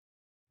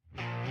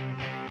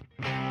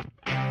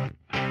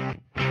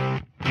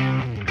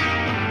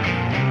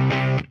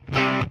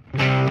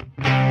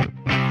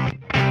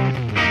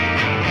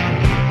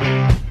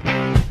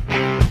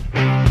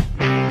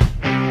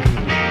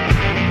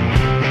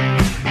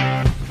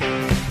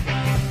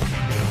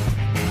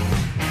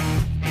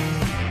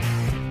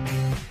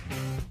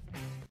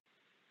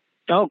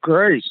Oh,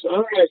 great. So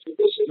I said,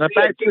 this is Now the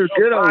back to the official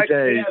good old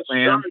days, podcast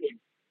man. starting.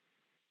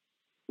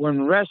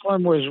 When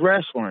wrestling was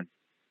wrestling.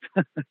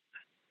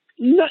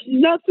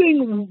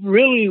 Nothing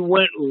really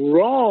went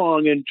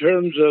wrong in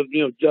terms of,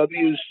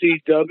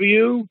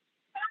 WCW,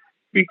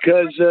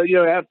 because,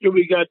 after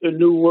we got the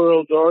New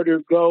World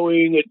Order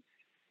going,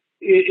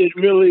 it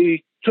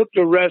really took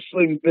the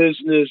wrestling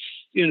business,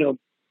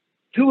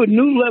 to a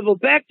new level,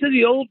 back to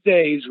the old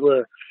days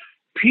where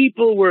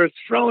people were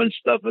throwing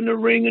stuff in the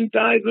ring and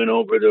diving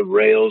over the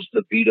rails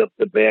to beat up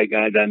the bad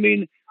guys. I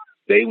mean,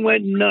 they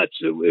went nuts.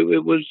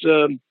 It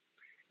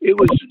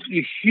was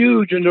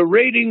huge, and the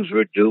ratings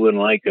were doing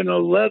like an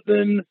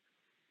 11.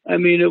 I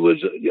mean, it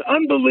was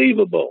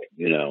unbelievable,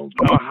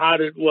 how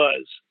hot it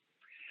was.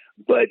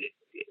 But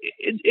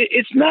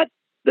it's not.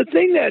 The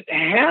thing that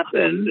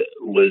happened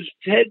was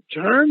Ted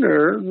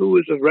Turner, who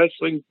was a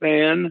wrestling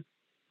fan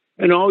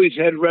and always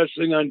had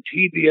wrestling on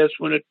TBS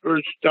when it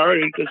first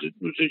started because it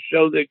was a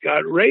show that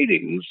got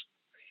ratings.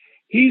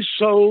 He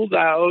sold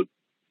out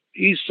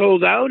his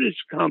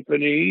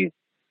company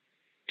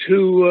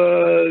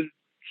to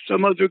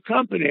some other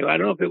company. I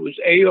don't know if it was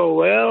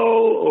AOL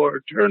or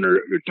Turner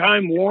or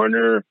Time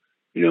Warner.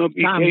 It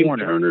became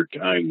Turner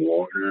Time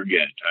Warner.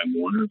 Yeah, Time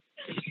Warner.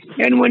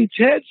 And when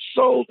Ted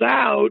sold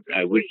out,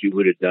 I wish he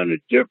would have done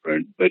it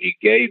different, but he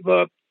gave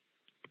up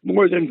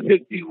more than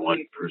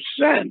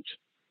 51%.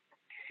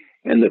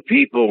 And the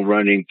people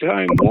running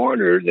Time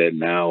Warner that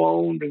now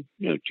owned,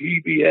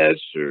 TBS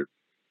or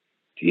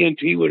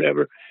TNT,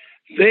 whatever,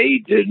 they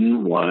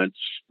didn't want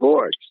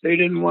sports. They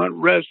didn't want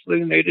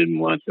wrestling. They didn't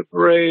want the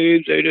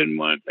parades. They didn't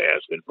want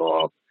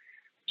basketball.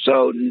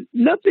 So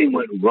nothing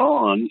went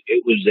wrong.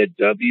 It was that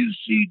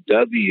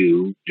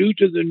WCW, due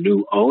to the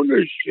new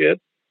ownership,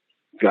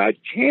 got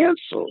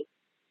canceled.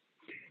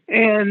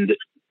 And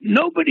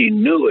nobody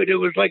knew it. It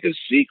was like a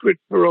secret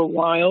for a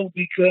while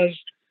because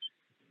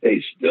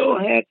they still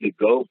had to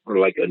go for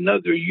like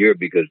another year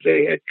because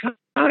they had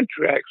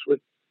contracts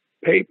with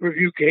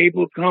pay-per-view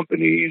cable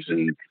companies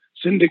and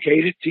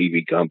syndicated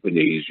TV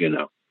companies,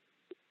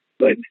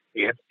 But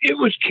it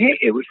was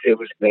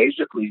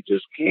basically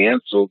just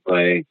canceled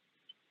by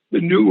the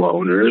new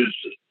owners,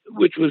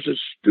 which was a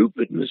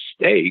stupid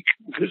mistake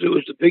because it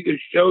was the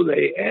biggest show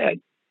they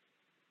had.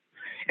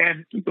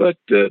 But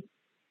then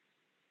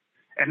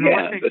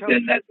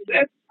that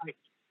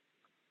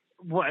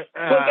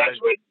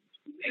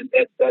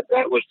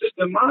was the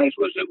demise.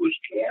 Was it was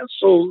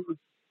canceled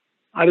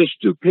out of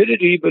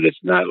stupidity, but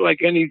it's not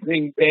like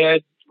anything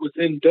bad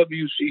within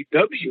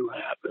WCW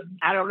happened.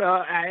 I don't know.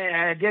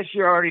 I guess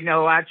you already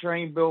know I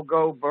trained Bill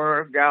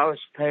Goldberg, Dallas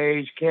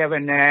Page,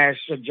 Kevin Nash,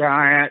 the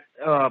Giant,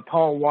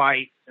 Paul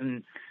White,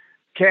 and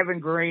Kevin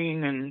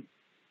Green, and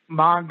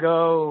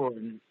Mongo,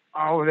 and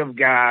all of them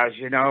guys.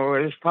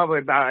 There's probably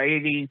about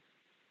 80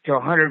 to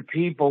 100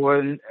 people.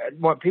 And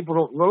what people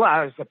don't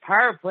realize, the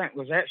power plant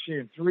was actually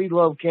in 3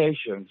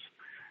 locations.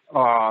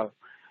 So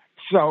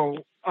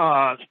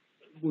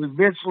we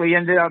eventually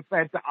ended up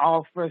at the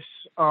office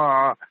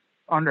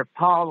under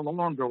Paul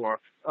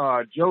Orndorff.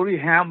 Jody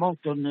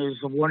Hamilton is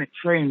the one that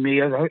trained me,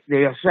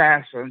 the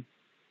assassin.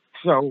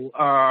 So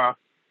I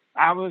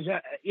was,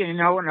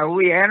 and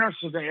Lee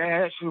Anderson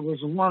actually was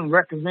the one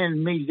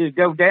recommending me to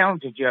go down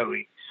to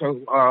Jody.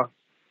 So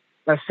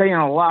that's saying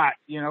a lot,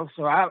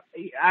 So I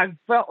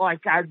felt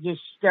like I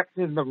just stepped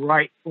in the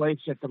right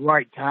place at the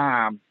right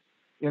time,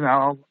 And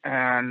I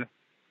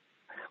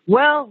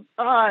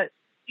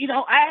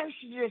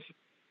actually just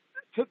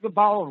took the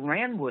ball and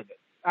ran with it.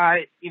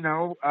 It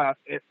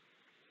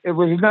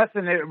was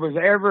nothing that was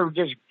ever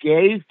just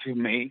gave to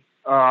me.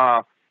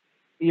 Back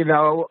in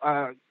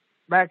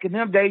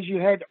them days, you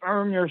had to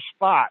earn your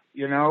spot.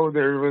 There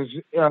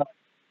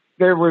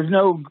was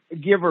no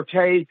give or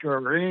take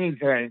or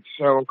anything.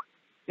 So,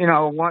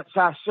 once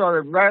I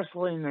started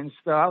wrestling and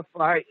stuff,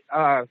 I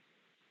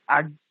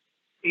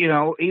even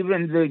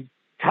the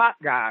top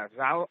guys,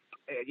 I was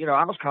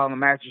calling the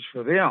matches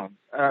for them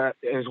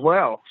as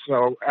well.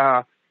 So,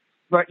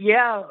 but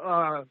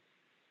yeah,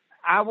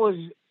 I was,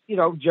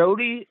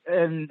 Jody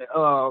and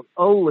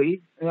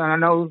Ole, and I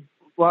know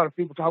a lot of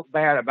people talk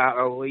bad about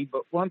Ole,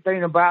 but one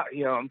thing about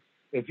him,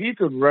 if you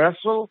could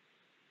wrestle,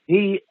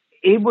 he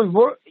would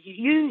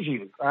use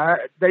you.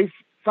 They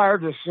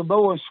fired the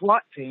Samoan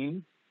SWAT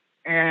team,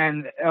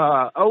 and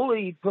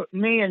Ole put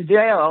me and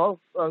Dale,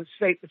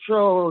 State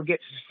Patrol,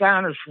 against the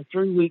Sounders for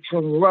 3 weeks in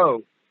a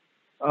row.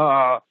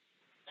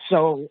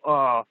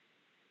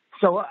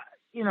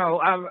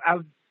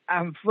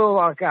 I feel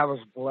like I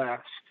was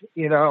blessed,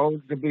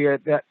 to be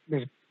at that.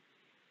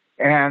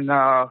 And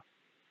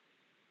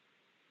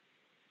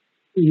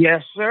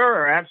yes,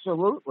 sir,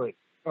 absolutely.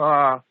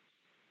 There's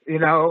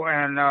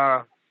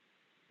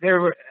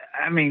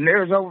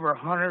over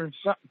 100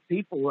 something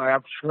people that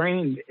I've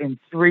trained in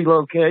 3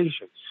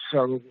 locations.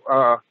 So,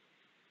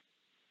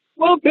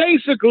 well,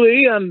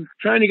 basically, I'm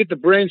trying to get the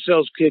brain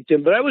cells kicked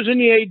in, but I was in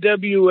the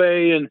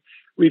AWA, and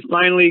we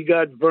finally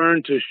got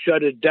Vern to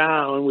shut it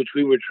down, which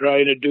we were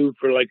trying to do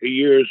for like a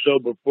year or so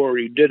before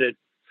he did it.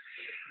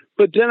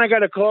 But then I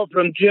got a call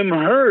from Jim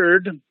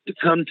Hurd to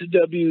come to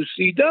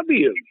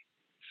WCW,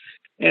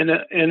 and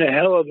a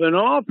hell of an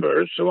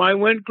offer. So I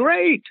went,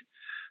 great.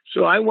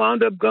 So I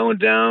wound up going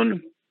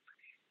down,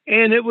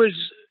 and it was,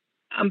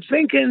 I'm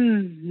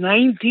thinking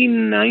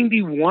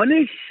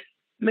 1991-ish,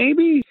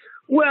 maybe.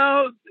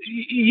 Well,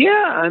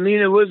 yeah. I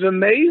mean, it was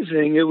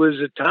amazing. It was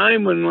a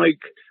time when, like,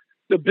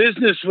 the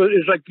business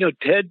was like,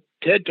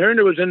 Ted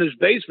Turner was in his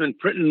basement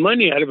printing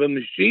money out of a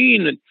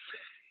machine,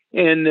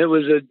 and there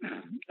was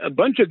a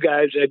bunch of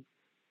guys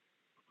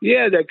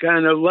that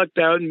kind of lucked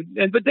out,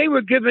 but they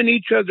were giving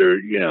each other,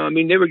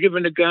 they were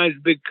giving the guys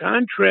big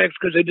contracts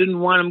because they didn't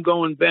want them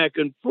going back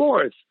and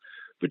forth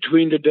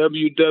between the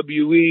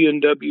WWE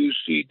and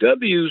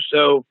WCW.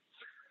 So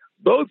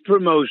both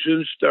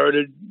promotions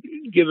started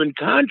giving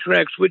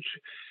contracts, which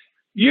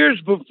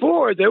years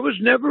before there was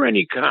never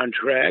any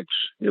contracts.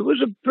 It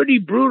was a pretty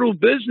brutal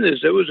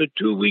business. There was a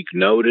 2-week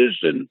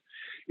notice, and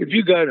if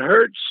you got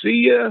hurt,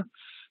 see ya.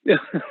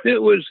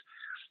 It was.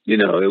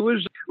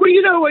 Well,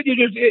 you know what?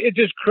 It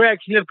just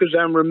cracks me up because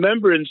I'm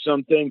remembering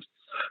some things.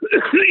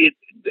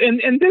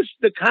 and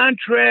the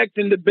contract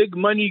and the big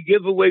money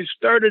giveaway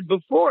started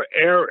before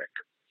Eric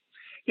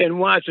and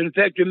Watts. In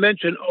fact, you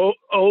mentioned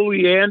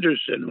Ole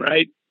Anderson,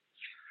 right?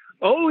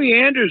 Ole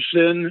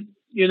Anderson,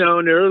 in the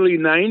early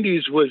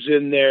 90s was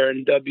in there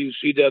in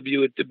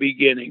WCW at the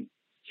beginning.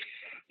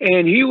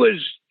 And he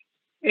was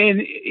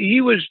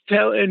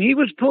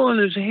pulling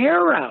his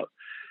hair out.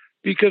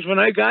 Because when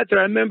I got there,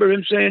 I remember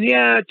him saying,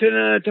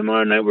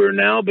 tomorrow night we're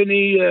in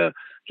Albany.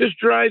 Just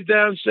drive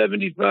down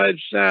 75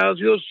 South.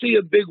 You'll see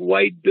a big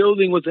white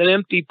building with an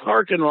empty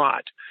parking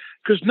lot.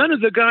 Because none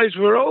of the guys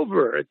were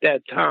over at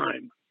that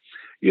time.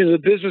 The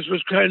business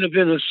was kind of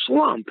in a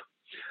slump.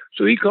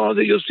 So he called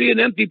it, you'll see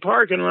an empty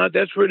parking lot.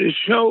 That's where the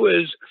show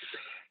is.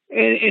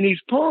 And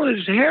he's pulling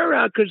his hair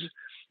out because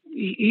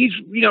he's,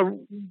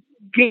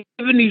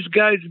 giving these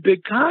guys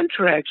big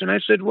contracts. And I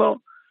said,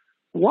 well,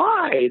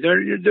 why?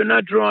 They're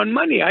not drawing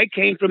money. I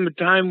came from a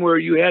time where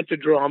you had to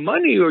draw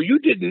money or you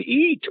didn't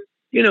eat.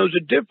 It's a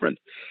difference.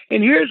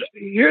 And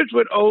here's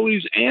what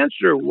Ole's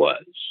answer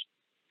was.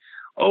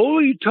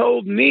 Ole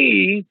told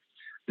me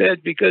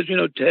that because,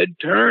 Ted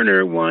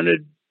Turner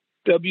wanted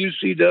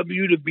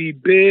WCW to be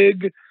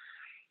big,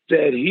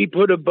 that he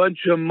put a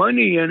bunch of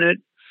money in it.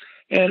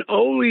 And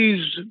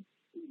Ole's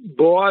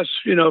boss,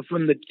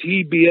 from the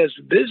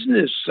TBS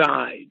business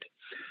side,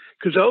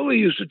 because Ole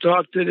used to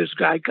talk to this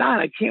guy. God,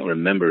 I can't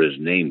remember his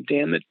name,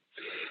 damn it.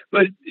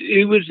 But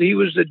he was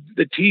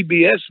the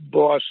TBS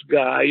boss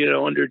guy,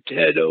 under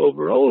Ted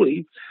over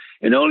Ole.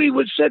 And Ole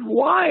would said,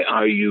 why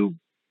are you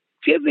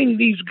giving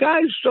these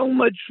guys so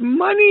much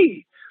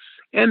money?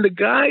 And the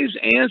guy's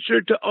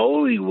answer to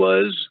Ole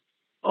was,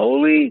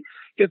 Ole,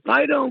 if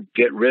I don't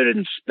get rid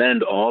and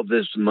spend all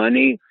this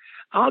money,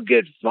 I'll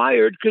get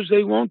fired because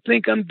they won't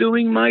think I'm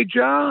doing my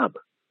job.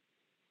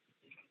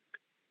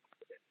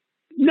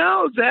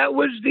 No, that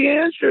was the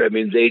answer. I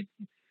mean,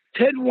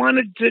 Ted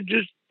wanted to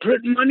just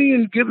print money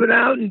and give it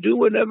out and do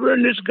whatever,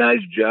 and this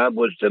guy's job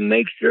was to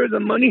make sure the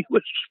money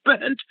was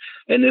spent.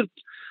 And if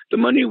the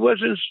money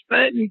wasn't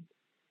spent,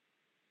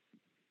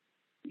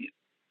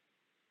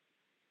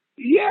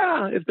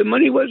 if the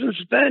money wasn't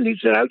spent, he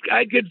said,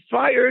 I'd get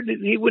fired,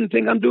 and he wouldn't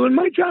think I'm doing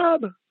my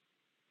job.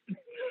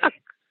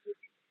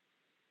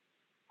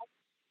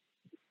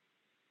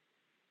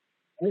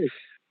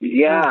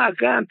 Yeah,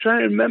 God, I'm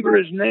trying to remember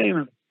his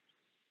name.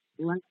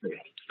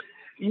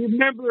 You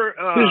remember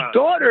his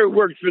daughter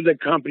worked for the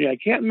company. I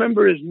can't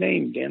remember his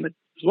name, damn it.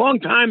 It's a long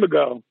time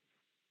ago.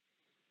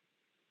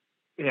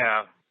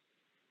 Yeah.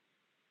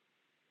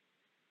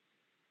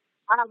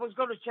 I was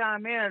going to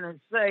chime in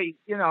and say,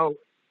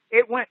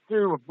 it went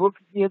through a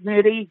booking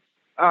committee.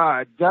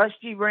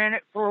 Dusty ran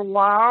it for a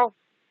while.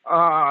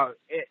 So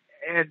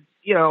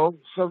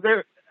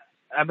there,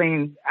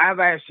 I've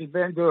actually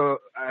been to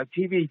a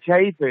TV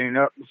taping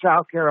up in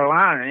South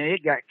Carolina, and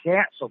it got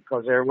canceled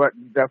because there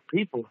wasn't enough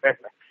people there.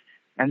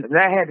 And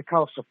that had to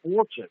cost a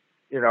fortune,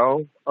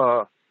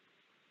 I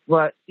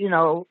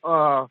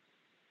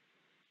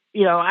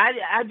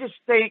just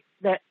think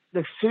that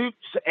the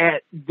suits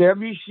at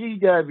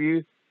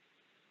WCW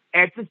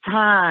at the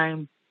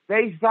time,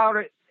 they thought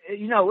it,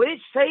 it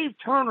saved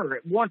Turner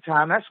at one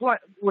time. That's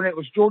when it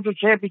was Georgia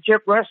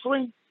Championship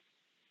Wrestling.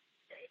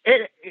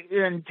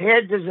 And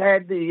Ted just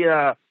had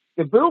the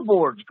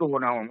billboards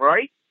going on,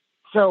 right?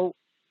 So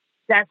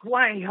that's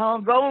why he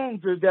hung on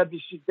to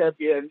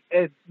WCW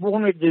and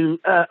wanted to,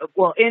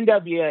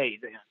 NWA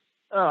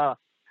then.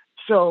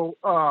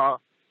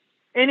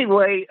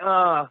 Anyway,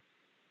 and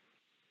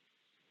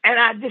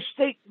I just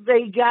think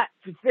they got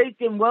to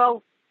thinking,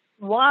 well,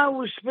 why would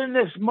we spend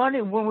this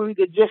money when we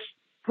could just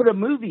put a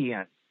movie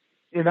in,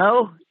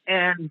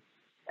 And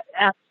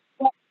at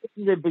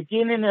the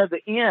beginning of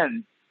the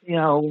end,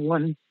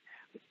 when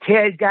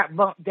Ted got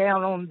bumped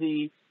down on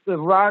the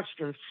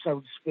roster,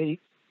 so to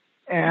speak,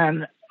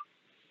 and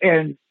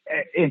kind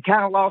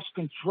of lost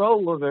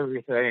control of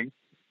everything.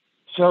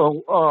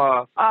 So,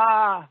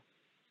 I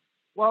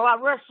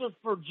wrestled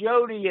for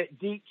Jody at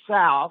Deep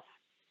South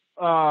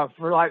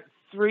for like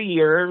 3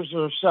 years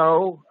or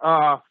so.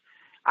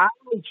 I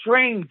only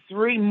trained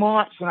 3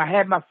 months, and I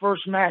had my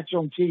first match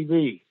on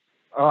TV,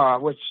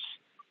 which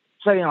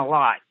saying a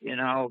lot, you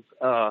know.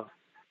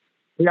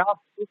 We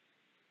also,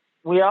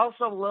 we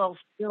also lost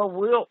Bill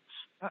Wilkes.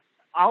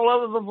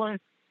 All of them were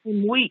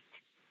in week,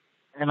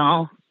 you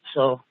know.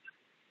 So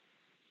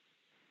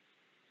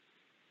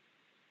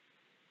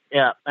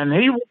yeah, and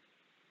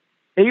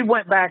he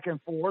went back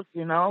and forth,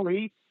 you know.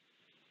 He's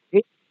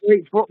a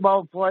great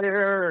football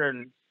player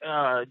and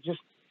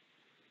just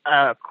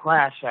a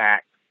class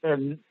act.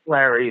 And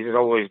Larry has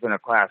always been a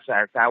class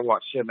act. I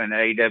watched him in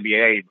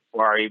AWA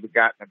before I even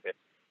got into it.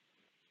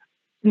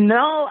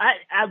 No,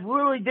 I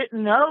really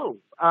didn't know.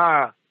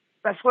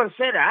 That's what I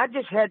said. I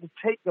just had to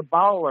take the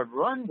ball and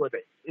run with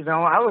it. You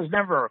know, I was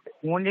never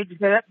appointed to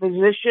that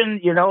position.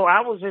 You know,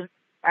 I was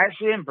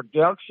actually in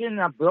production.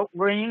 I built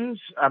rings.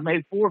 I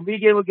made 4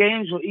 video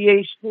games with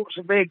EA Sports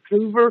in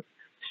Vancouver.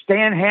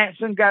 Stan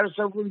Hansen got us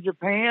over in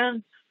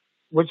Japan,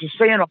 which is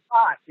saying a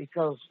lot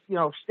because, you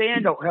know,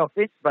 Stan don't help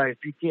anybody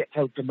if you can't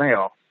tote the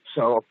mail.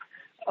 So,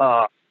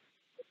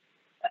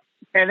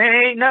 and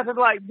there ain't nothing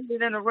like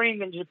being in a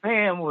ring in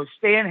Japan with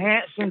Stan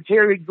Hansen,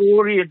 Terry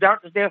Gordy, and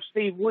Dr. Death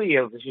Steve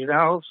Williams, you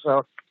know.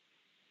 So,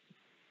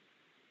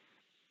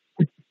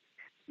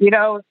 you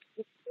know,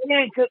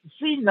 Stan couldn't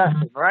see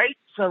nothing, right?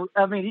 So,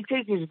 I mean, he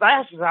takes his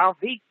glasses off,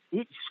 he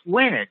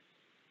squinted.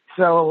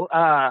 So,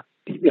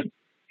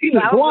 he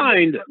was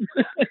blind.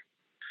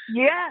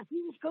 Yeah, he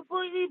was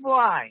completely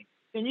blind.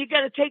 And you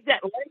got to take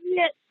that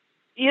lariat,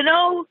 you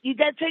know,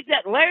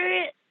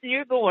 and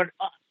you're going,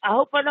 I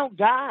hope I don't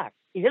die,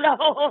 you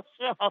know.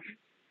 So,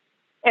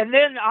 and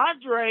then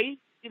Andre,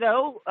 you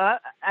know, I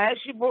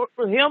actually worked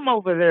for him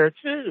over there,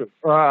 too.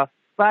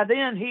 By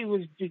then, he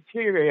was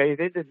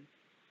deteriorated. And,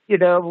 you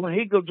know, when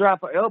he'd go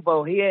drop an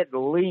elbow, he had to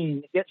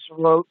lean, get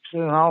some ropes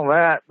and all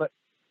that. But,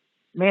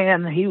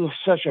 man, he was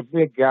such a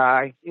big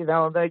guy. You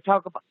know, they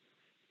talk about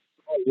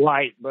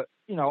light, but,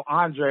 you know,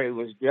 Andre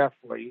was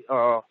definitely...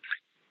 well,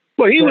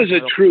 he was a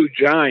true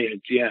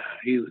giant, yeah.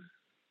 He was.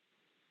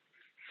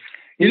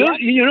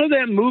 You know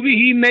that movie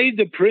he made,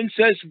 The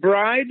Princess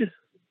Bride?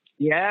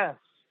 Yes.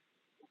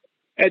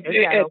 At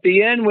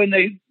the end, when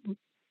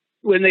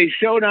they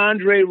showed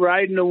Andre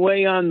riding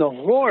away on the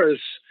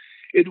horse,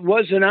 it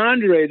wasn't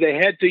Andre. They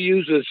had to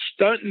use a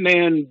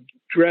stuntman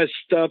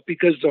dressed up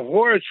because the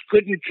horse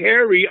couldn't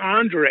carry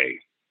Andre.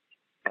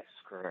 That's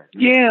correct.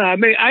 Yeah, I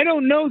mean, I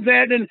don't know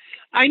that, and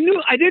I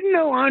didn't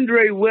know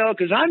Andre well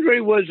because Andre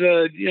was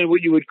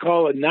what you would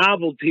call a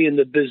novelty in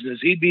the business.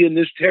 He'd be in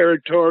this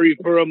territory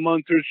for a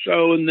month or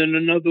so, and then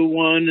another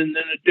one, and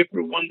then a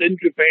different one in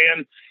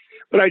Japan.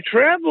 But I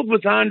traveled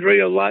with Andre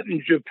a lot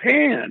in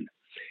Japan,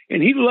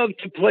 and he loved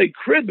to play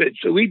cribbage.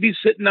 So we'd be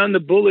sitting on the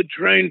bullet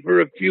train for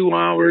a few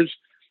hours,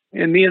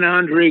 and me and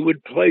Andre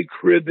would play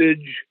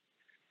cribbage,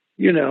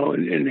 you know,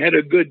 and had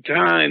a good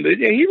time. But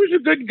yeah, he was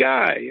a good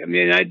guy. I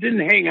mean, I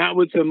didn't hang out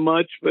with him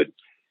much, but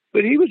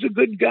he was a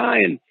good guy.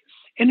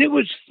 And it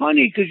was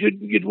funny because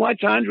you'd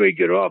watch Andre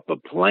get off a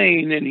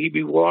plane, and he'd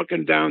be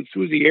walking down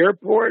through the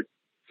airport,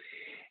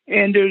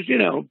 and there's, you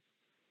know,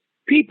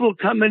 people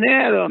coming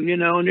at him, you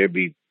know, and there'd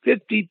be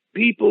 50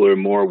 people or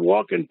more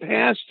walking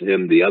past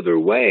him the other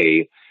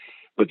way,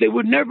 but they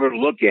would never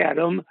look at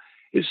him.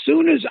 As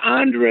soon as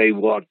Andre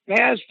walked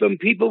past them,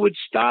 people would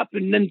stop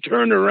and then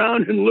turn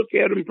around and look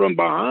at him from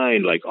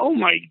behind like, oh,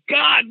 my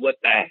God, what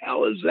the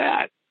hell is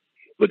that?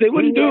 But they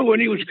wouldn't do it when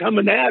he was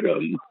coming at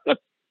them.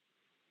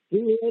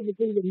 He had to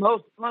be the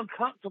most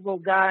uncomfortable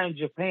guy in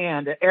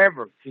Japan to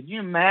ever. Could you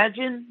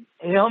imagine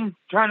him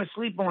trying to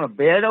sleep on a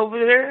bed over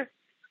there?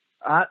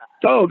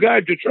 Oh,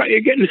 God, you're trying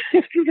to get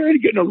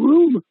in a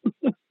room.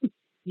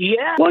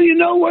 Yeah. Well, you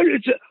know what?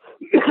 It's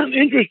an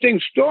interesting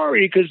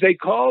story because they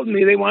called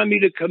me. They wanted me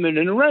to come in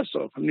and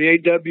wrestle. From the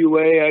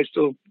AWA, I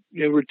still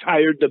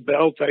retired the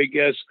belt, I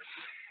guess.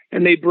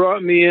 And they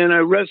brought me in. I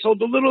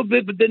wrestled a little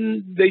bit, but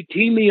then they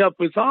teamed me up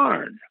with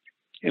Arn,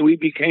 and we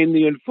became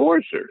the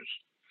Enforcers.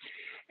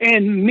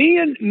 And me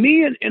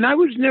and I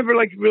was never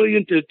like really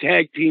into a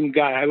tag team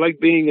guy. I like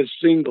being a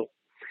single.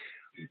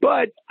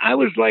 But I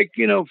was like,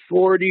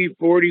 40,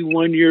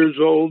 41 years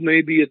old,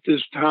 maybe at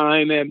this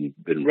time. I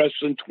hadn't been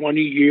wrestling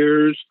 20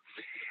 years.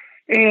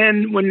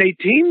 And when they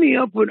teamed me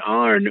up with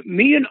Arn,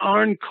 me and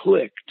Arn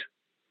clicked.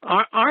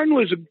 Arn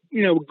was,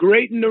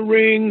 great in the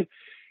ring.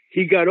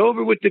 He got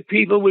over with the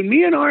people. When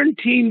me and Arn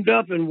teamed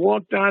up and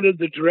walked out of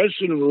the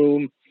dressing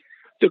room,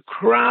 the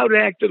crowd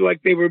acted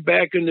like they were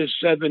back in the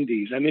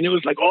 70s. I mean, it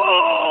was like,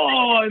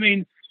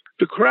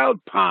 the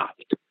crowd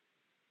popped.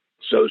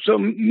 So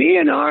me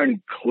and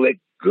Arn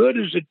clicked good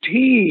as a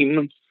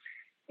team,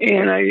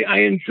 and I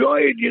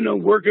enjoyed,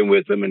 working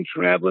with him and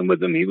traveling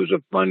with him. He was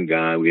a fun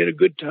guy. We had a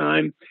good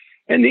time.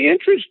 And the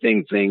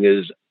interesting thing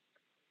is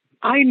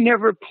I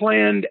never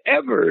planned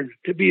ever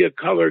to be a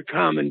color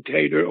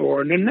commentator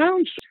or an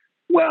announcer.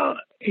 Well,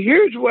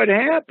 here's what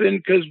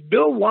happened, because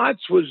Bill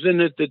Watts was in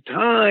at the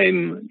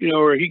time,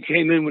 or he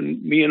came in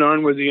when me and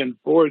Arn were the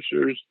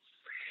Enforcers.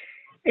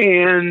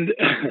 And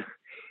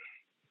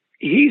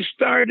he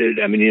started.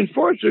 I mean, the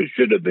enforcer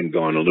should have been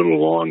gone a little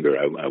longer.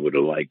 I would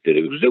have liked it.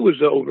 It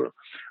was over,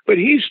 but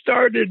he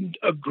started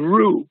a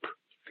group.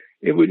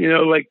 It would,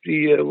 like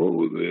it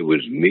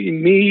was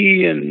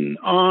me and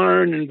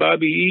Arn and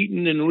Bobby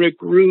Eaton and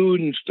Rick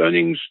Rude and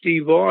Stunning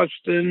Steve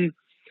Austin,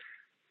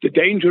 the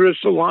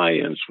Dangerous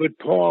Alliance with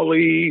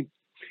Paulie,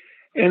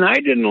 and I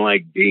didn't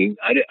like the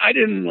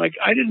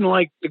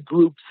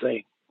group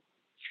thing.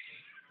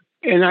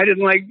 And I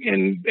didn't like,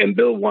 and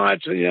Bill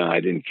Watson, I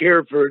didn't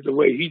care for the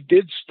way he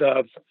did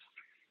stuff.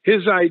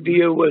 His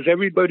idea was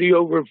everybody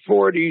over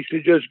 40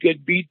 should just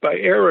get beat by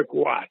Eric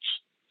Watts.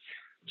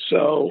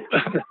 So,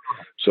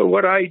 so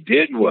what I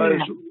did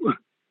was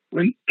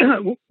when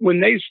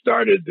they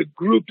started the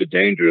group, the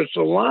Dangerous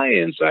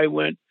Alliance, I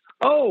went,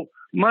 oh,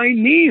 my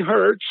knee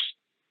hurts.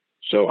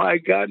 So I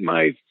got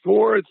my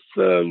fourth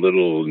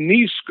little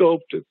knee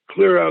scope to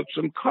clear out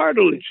some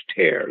cartilage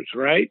tears,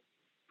 right?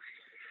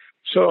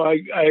 So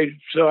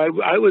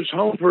I was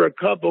home for a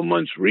couple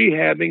months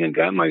rehabbing and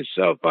got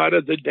myself out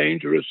of the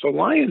Dangerous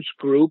Alliance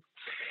group.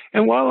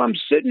 And while I'm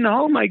sitting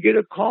home, I get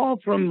a call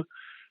from,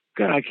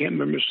 God, I can't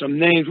remember some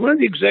names, one of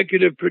the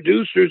executive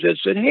producers that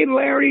said, hey,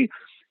 Larry,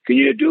 can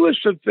you do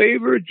us a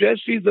favor?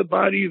 Jesse the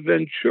Body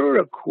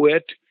Ventura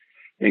quit.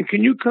 And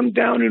can you come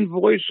down and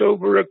voice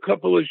over a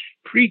couple of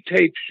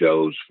pre-tape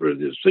shows for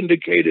the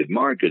syndicated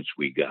markets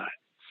we got?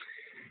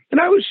 And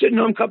I was sitting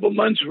home a couple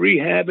months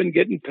rehabbing,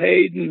 getting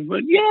paid, and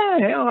went, yeah,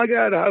 hell, I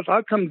got a house.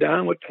 I'll come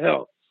down. What the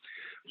hell?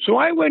 So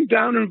I went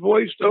down and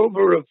voiced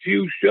over a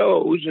few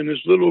shows in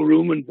his little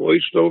room and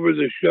voiced over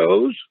the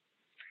shows.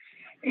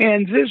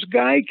 And this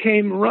guy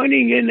came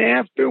running in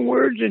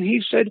afterwards, and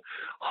he said,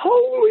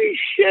 holy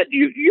shit,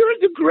 you're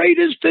the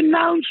greatest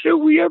announcer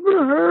we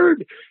ever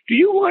heard. Do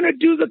you want to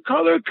do the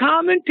color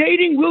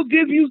commentating? We'll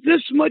give you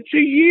this much a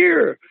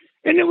year.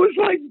 And it was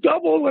like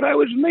double what I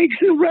was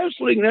making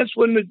wrestling. That's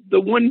when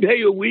the 1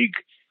 day a week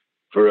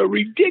for a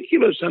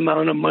ridiculous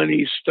amount of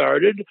money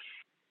started.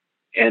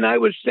 And I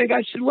was thinking,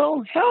 I said,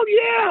 well, hell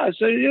yeah.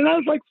 So, I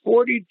was like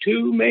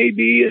 42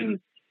 maybe.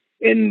 And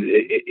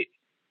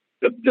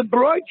the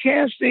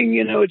broadcasting,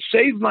 it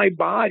saved my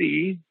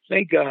body,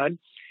 thank God.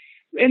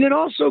 And it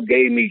also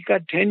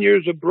got 10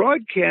 years of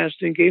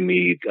broadcasting, gave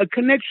me a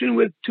connection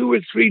with 2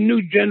 or 3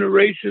 new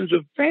generations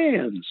of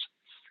fans,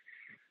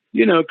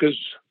 because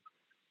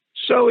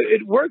so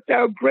it worked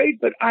out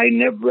great, but I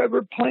never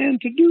ever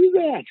planned to do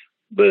that.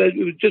 But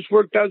it just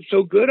worked out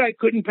so good, I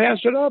couldn't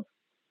pass it up.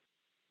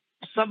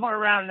 Somewhere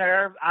around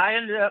there, I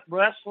ended up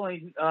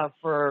wrestling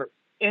for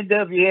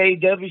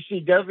NWA,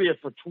 WCW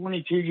for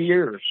 22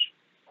 years.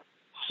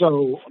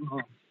 So,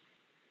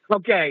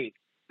 okay,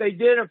 they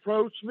did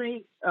approach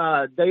me.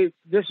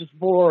 This is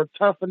for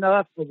Tough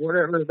Enough or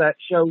whatever that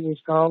show was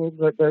called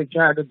that they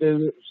tried to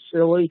do. It was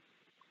silly.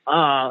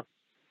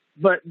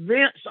 But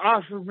Vince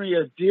offered me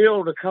a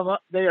deal to come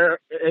up there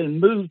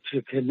and move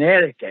to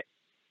Connecticut.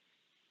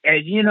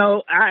 And,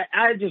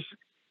 I just,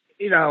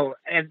 even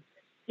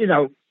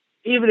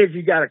if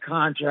you got a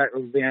contract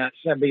with Vince,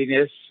 I mean,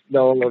 it's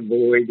null and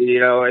void, he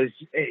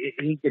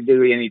could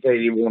do anything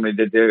he wanted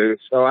to do.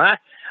 So I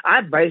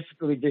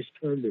basically just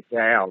turned it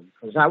down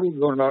because I was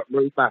going to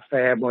uproot my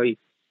family,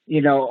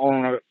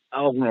 on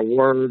a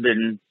word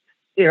and,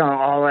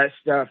 all that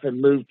stuff and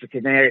move to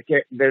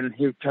Connecticut. And then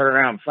he'd turn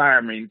around and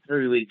fire me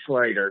 3 weeks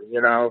later,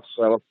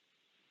 So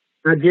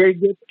I did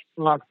get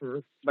the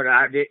offer, but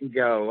I didn't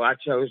go. I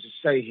chose to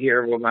stay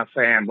here with my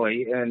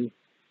family and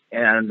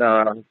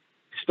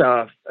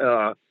stuff.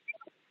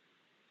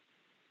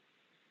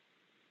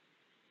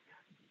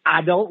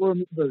 I don't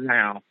remember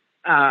now.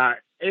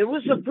 It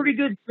was a pretty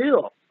good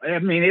deal. I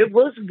mean, it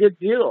was a good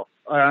deal.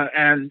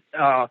 And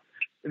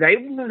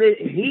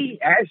he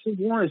actually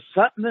wanted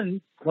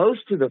something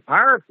close to the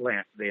power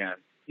plant then,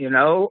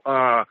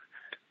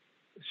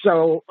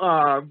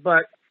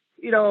 but,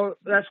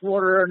 that's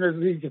water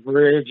underneath the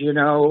bridge,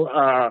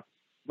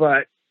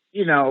 but,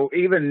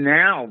 even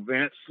now,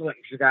 Vince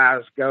lets the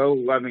guys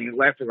go. I mean,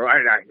 left and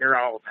right, I hear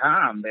all the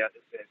time that,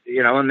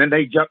 and then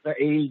they jump to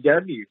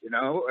AEW,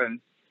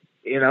 and,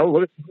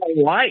 look at the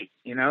White,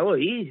 he had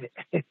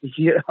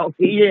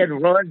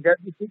run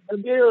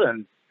WCW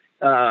and,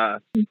 I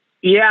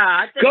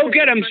think go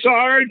get him,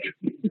 Sarge.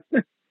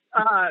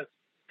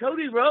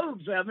 Cody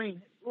Rhodes, I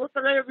mean, look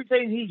at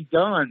everything he's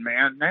done,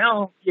 man.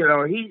 Now,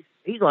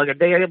 he's like a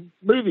damn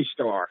movie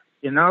star,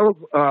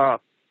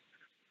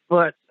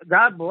 but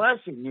God bless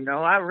him,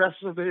 I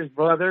wrestled with his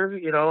brother,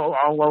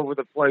 all over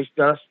the place,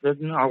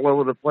 Dustin, all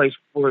over the place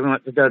before he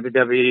went to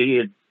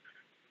WWE and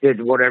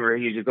did whatever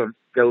he was going to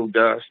go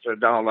dust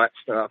and all that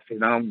stuff,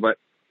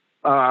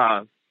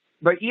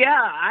 but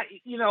yeah, I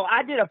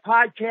did a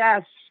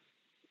podcast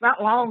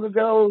not long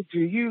ago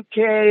to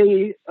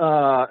UK,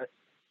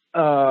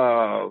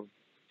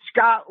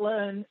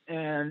 Scotland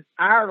and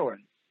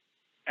Ireland.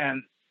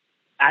 And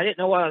I didn't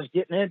know what I was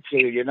getting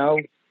into,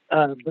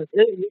 but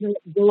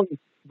it was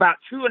about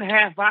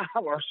 2.5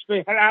 hours,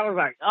 man. I was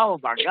like, oh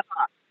my God,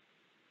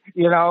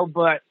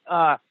 but,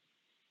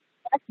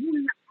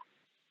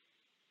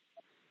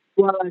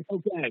 well, it's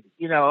okay,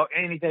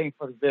 anything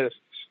for the business,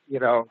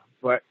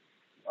 But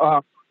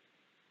uh,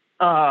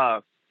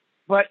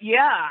 but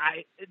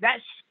yeah,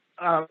 that's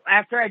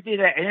after I did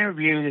that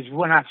interview is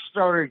when I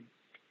started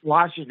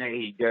watching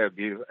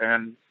AEW,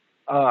 and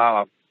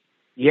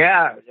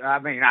yeah, I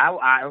mean,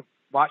 I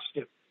watched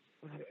it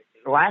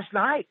last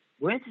night,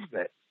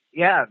 Wednesday.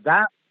 Yeah,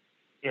 that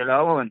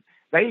and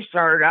they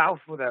started off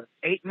with a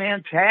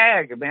 8-man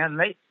tag. Man,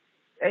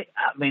 I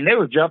mean, they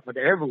were jumping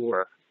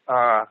everywhere.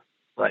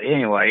 But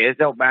anyway, it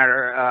don't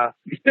matter.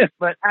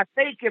 But I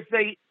think if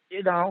they,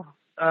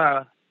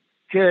 I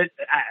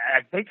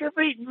think they're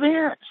beating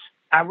Vince.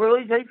 I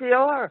really think they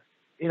are.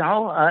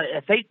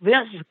 I think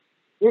Vince.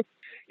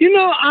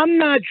 I'm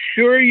not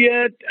sure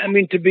yet. I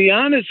mean, to be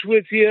honest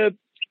with you,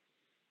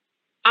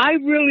 I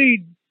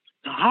really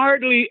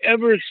hardly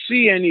ever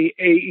see any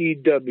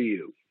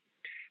AEW.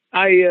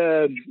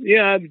 I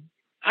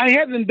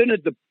haven't been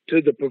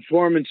to the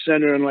Performance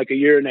Center in like a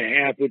year and a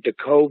half with the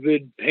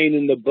COVID pain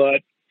in the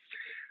butt,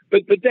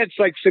 but that's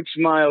like 6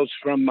 miles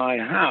from my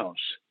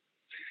house.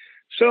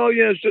 So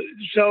I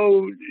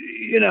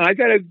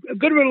got a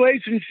good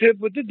relationship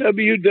with the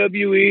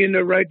WWE, and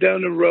they're right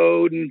down the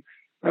road, and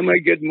I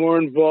might get more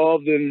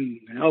involved in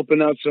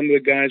helping out some of the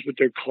guys with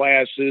their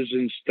classes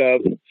and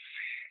stuff.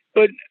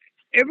 But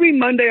every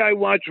Monday I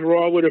watch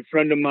Raw with a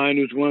friend of mine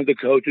who's one of the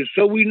coaches,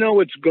 so we know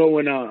what's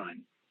going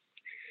on.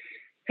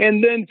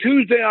 And then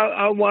Tuesday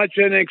I'll watch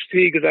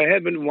NXT because I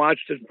haven't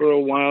watched it for a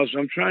while, so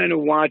I'm trying to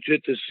watch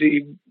it to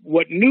see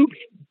what new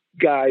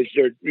guys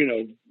they're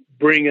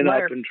bringing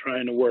up and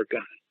trying to work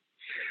on.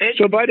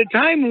 So by the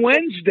time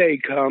Wednesday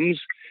comes,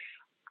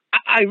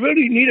 I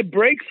really need a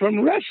break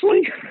from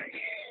wrestling.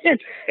 I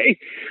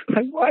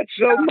watch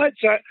so much.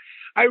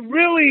 I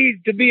really,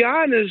 to be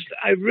honest,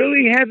 I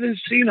really haven't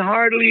seen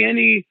hardly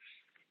any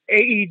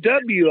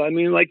AEW. I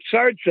mean, like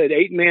Sarge said,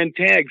 8-man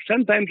tag.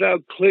 Sometimes I'll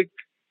click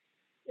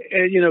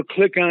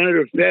on it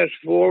or fast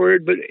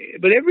forward.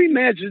 But every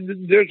match,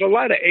 there's a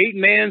lot of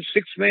 8-man,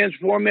 6-man,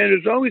 4-man.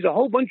 There's always a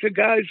whole bunch of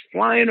guys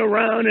flying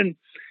around and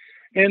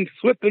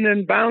flipping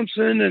and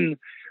bouncing.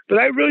 But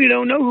I really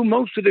don't know who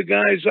most of the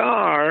guys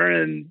are.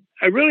 And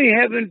I really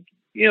haven't,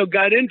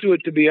 got into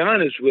it, to be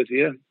honest with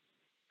you.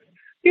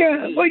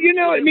 Yeah, well,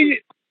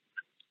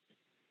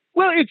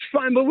 it's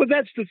fun, but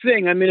that's the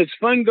thing. I mean, it's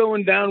fun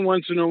going down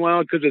once in a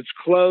while because it's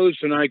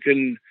close and I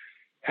can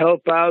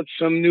help out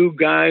some new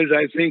guys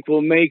I think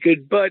will make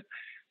it, but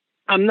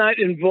I'm not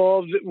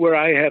involved where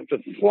I have to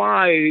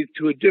fly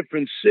to a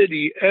different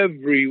city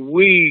every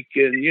week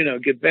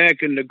and, get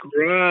back in the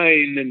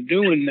grind and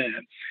doing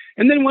that.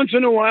 And then once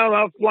in a while,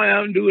 I'll fly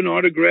out and do an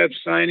autograph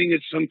signing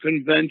at some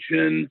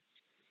convention,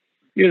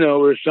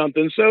 or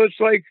something. So it's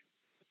like,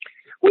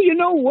 well, you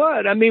know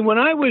what? I mean, when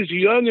I was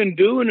young and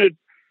doing it,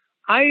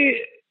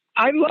 I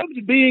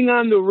loved being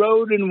on the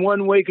road in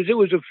one way because it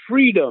was a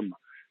freedom.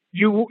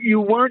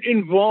 You weren't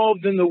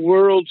involved in the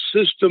world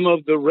system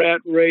of the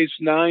rat race,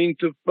 9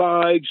 to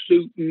 5,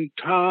 suit and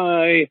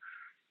tie,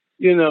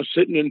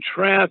 sitting in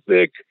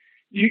traffic.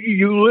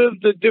 You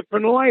lived a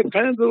different life,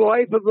 kind of the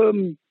life of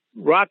a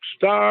rock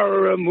star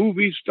or a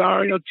movie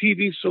star,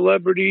 TV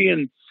celebrity.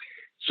 And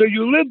so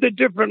you lived a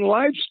different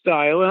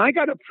lifestyle. And I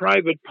got a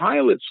private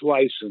pilot's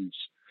license.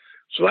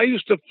 So I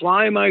used to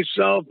fly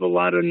myself a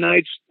lot of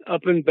nights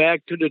up and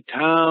back to the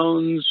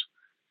towns.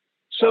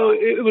 So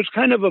it was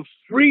kind of a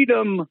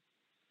freedom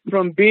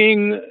from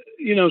being,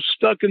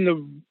 stuck in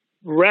the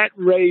rat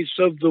race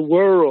of the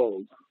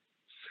world.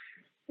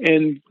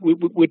 And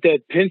with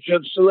that pinch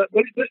of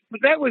celebrity,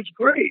 but that was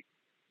great.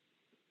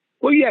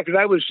 Well, yeah, because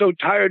I was so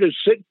tired of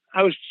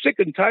I was sick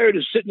and tired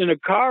of sitting in a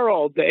car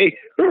all day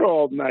or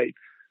all night.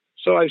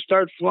 So I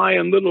start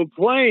flying little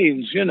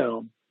planes,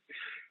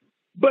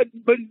 But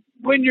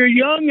when you're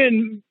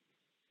young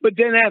but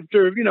then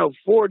after,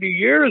 40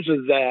 years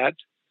of that,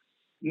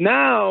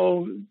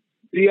 now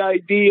the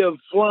idea of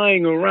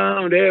flying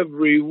around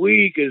every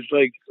week is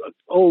like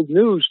old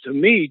news to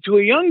me. To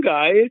a young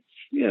guy,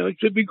 it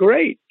should be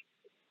great.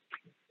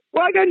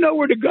 Well, I got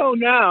nowhere to go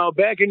now.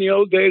 Back in the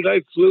old days,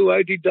 I flew,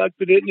 I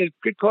deducted it, and it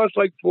could cost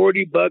like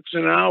 $40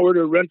 an hour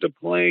to rent a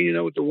plane,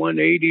 with the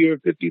 $180 or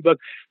 $50.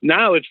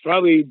 Now it's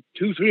probably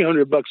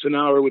 $200-300 an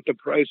hour with the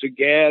price of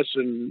gas,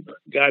 and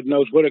God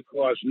knows what it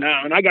costs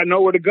now. And I got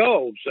nowhere to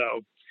go,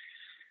 so.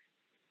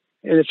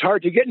 And it's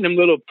hard to get in them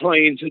little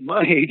planes at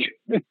my age.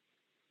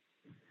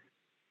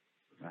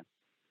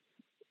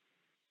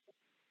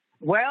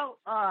 Well,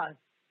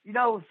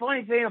 the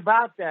funny thing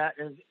about that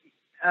is,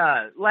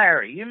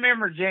 Larry, you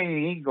remember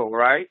Janie Eagle,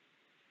 right?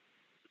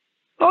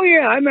 Oh,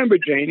 yeah, I remember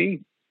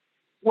Janie.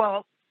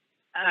 Well,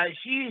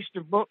 she used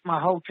to book my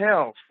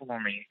hotels for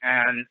me.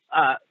 And,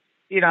 I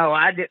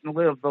didn't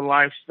live the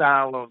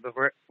lifestyle of the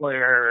Ric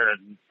Flair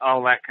and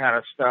all that kind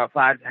of stuff.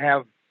 I'd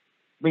have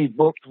me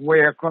booked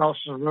way across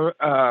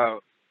the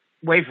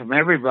way from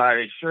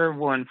everybody. Sure,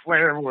 when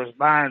Flair was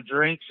buying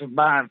drinks and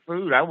buying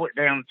food, I went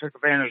down and took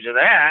advantage of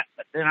that.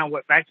 But then I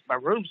went back to my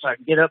room so I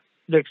could get up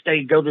next day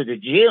and go to the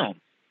gym.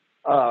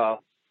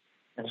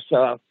 And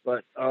stuff,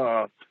 but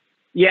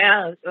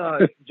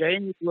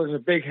Jamie was a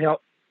big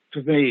help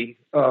to me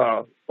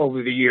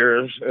over the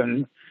years,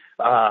 and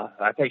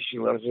I think she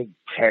lives in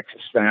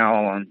Texas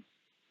now and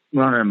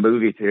running a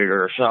movie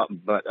theater or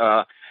something. But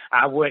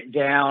I went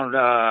down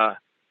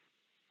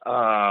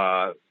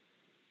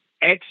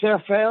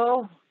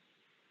XFL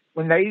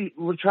when they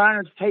were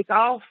trying to take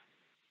off,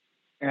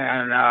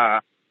 and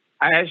I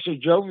actually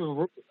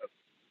drove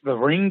the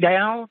ring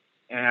down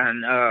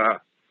and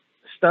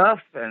stuff,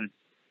 and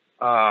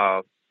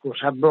of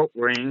course I broke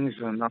rings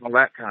and all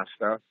that kind of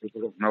stuff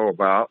people don't know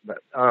about,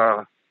 but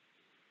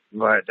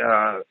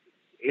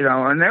you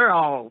know, and they're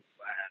all.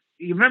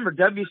 You remember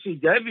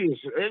WCW?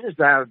 It was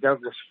out of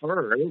Douglas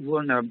fir. It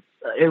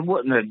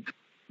wasn't a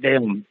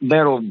damn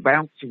metal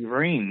bouncy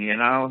ring, you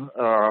know.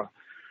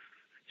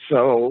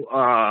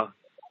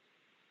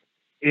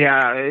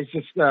 Yeah, it's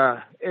just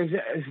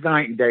it's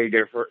night and day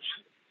difference,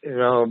 you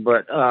know.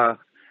 But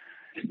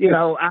you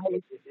know,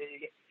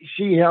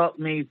 she helped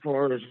me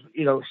for,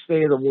 you know,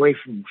 staying away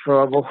from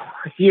trouble.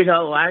 You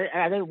know, I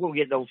didn't want to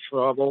get no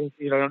trouble.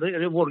 You know, I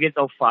didn't want to get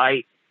no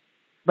fight.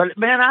 But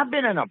man, I've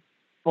been in a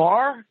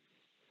bar,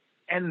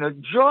 and the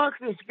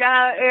drunkest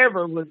guy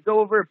ever would go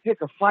over and pick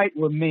a fight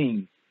with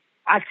me.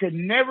 I could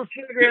never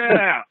figure it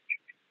out.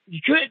 You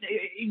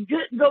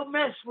couldn't go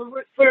mess with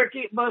Ric Flair,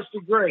 Kit Buster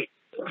Great.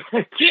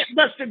 Kit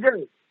Buster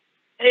Great.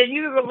 And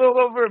you would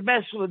go over and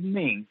mess with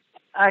me.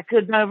 I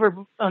could never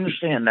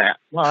understand that.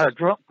 Why a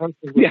drunk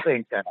person would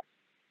think that.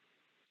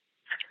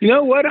 You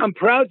know what? I'm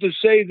proud to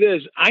say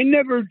this. I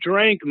never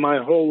drank my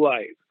whole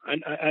life.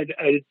 I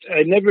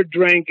never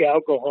drank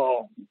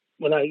alcohol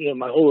when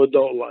my whole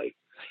adult life.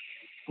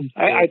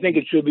 I think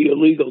it should be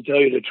illegal, to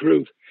tell you the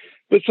truth.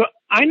 But so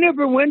I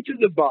never went to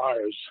the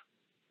bars.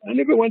 I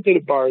never went to the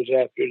bars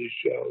after the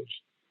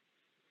shows.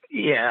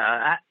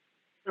 Yeah,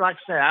 like I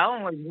said, I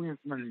only went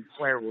when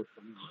Flair was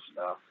and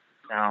stuff.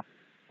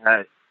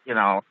 You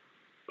know.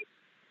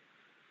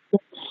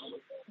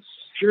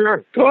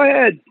 Sure. Go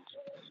ahead.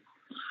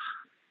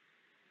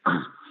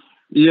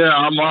 Yeah,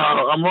 I'm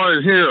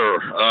right here.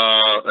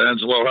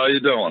 Angelo, how you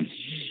doing?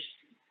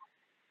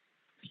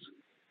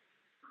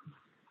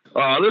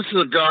 This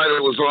is a guy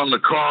that was on the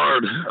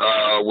card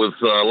with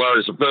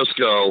Larry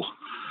Zybyzsko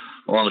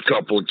on a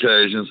couple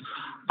occasions.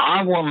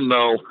 I want to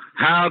know,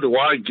 how do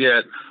I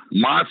get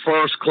my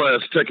first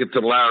class ticket to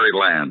Larry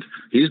Land?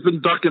 He's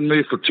been ducking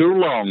me for too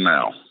long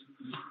now.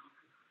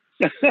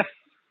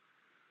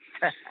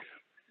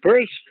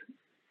 First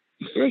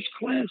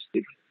class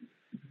ticket.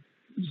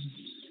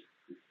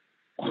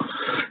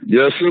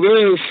 Yes, it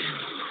is.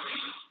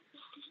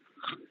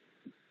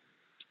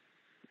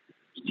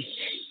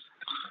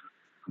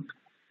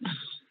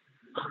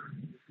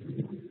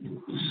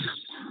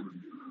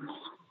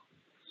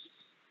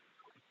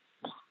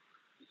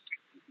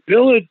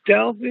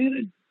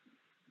 Philadelphia.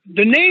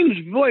 The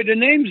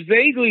name's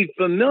vaguely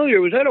familiar.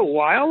 Was that a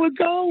while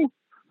ago?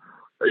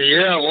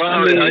 Yeah,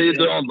 Larry, how you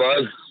doing,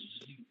 bud?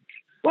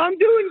 Well, I'm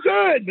doing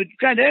good, but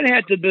God, that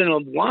had to have been a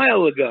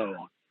while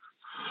ago.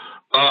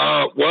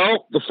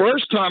 Well, the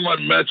first time I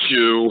met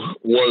you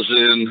was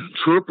in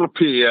Trooper,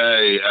 PA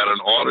at an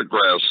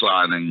autograph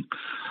signing.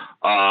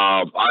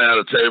 I had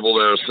a table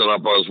there set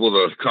up. I was with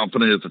a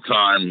company at the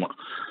time,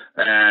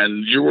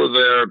 and you were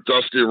there.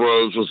 Dusty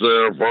Rhodes was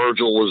there.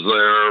 Virgil was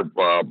there.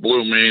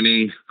 Blue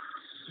Meanie.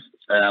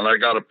 And I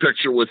got a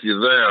picture with you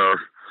there.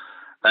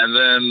 And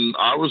then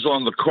I was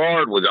on the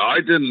card with you. I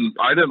didn't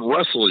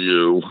wrestle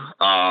you.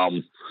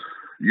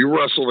 You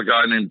wrestled a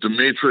guy named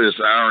Demetrius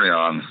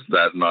Arion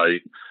that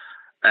night.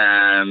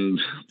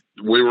 And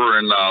we were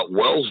in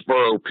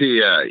Wellsboro,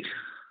 PA.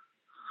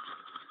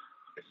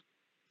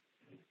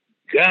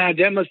 God,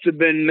 that must have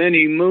been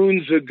many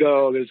moons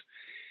ago.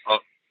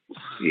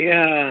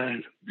 Yeah.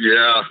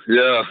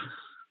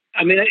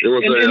 I mean, and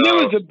there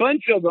was a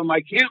bunch of them.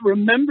 I can't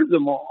remember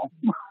them all.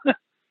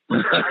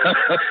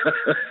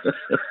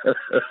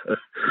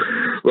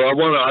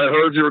 Well, I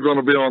heard you were going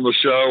to be on the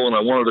show, and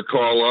I wanted to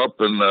call up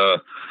and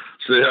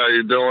see how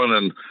you're doing.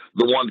 And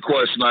the one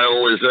question I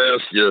always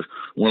ask you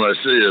when I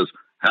see is,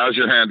 how's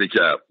your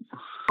handicap?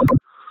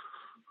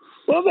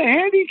 Well, the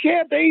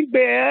handicap ain't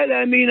bad.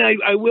 I mean,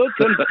 I will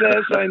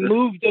confess, I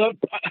moved up.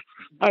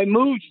 I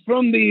moved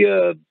from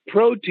the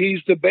pro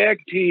tees, the back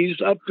tees,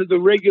 up to the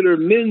regular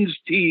men's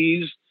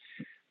tees,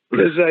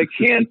 because I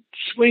can't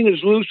swing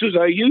as loose as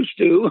I used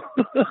to.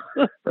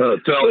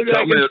 Tell me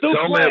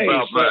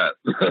about that.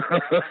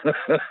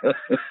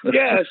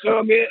 Yeah, so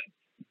I mean,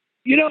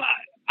 you know,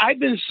 I've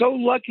been so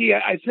lucky.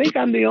 I think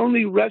I'm the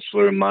only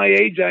wrestler my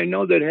age I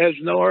know that has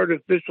no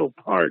artificial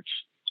parts.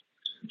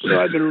 So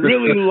I've been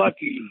really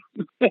lucky.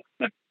 Yeah.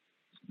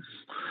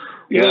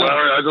 Well,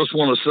 Larry, I just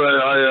want to say,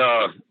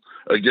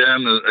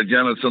 Again,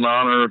 it's an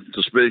honor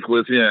to speak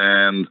with you.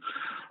 And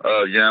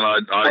again,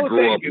 I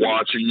grew up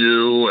watching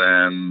you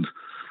and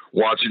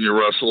watching you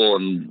wrestle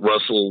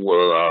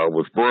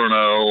with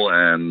Bruno,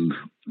 and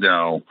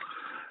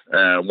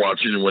and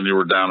watching you when you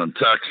were down in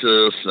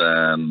Texas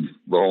and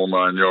the whole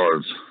 9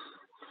 yards.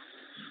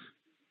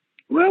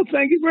 Well,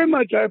 thank you very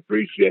much. I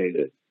appreciate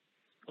it.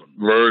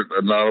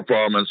 Not a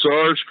problem. And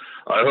Sarge,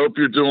 I hope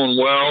you're doing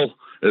well.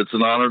 It's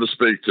an honor to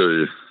speak to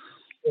you.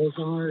 It's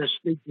an honor to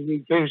speak to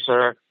you too,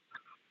 sir.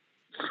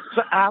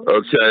 So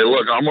Okay,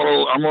 look, I'm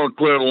gonna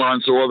clear the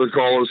line so other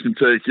callers can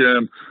get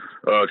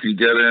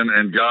in.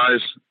 And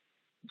guys,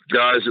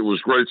 it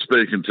was great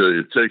speaking to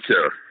you. Take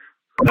care.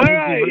 All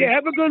right, yeah,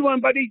 have a good one,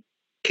 buddy.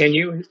 Can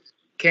you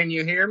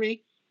hear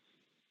me?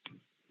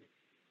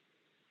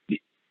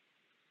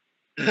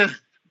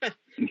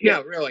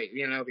 No, really,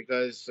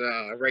 because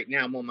right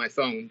now I'm on my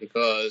phone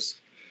because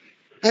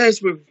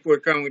as we're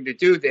going to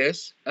do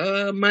this,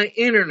 my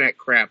internet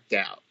crapped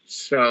out.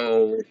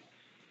 So,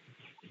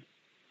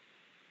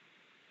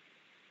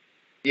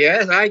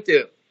 yes, I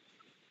do.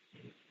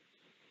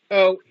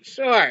 Oh,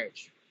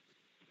 Sarge,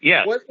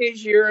 yes. what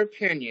is your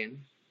opinion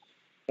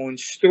on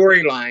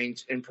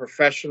storylines in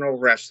professional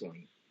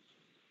wrestling?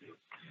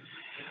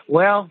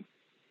 Well,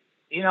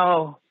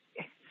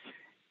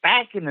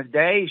 back in the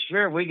day,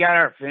 sure, we got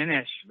our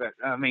finish, but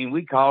I mean,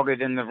 we called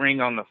it in the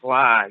ring on the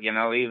fly, even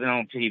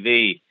on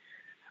TV.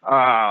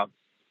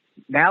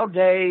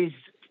 Nowadays,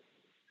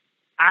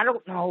 I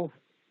don't know,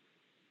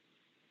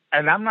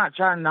 and I'm not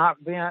trying to knock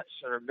Vince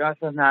or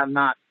nothing. I'm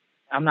not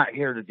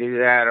here to do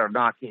that or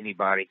knock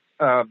anybody.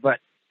 But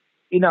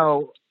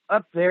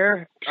up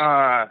there,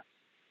 I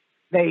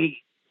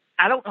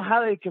don't know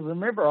how they can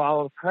remember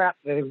all the crap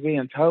they're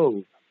being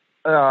told.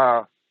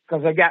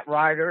 Because they got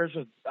writers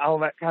and all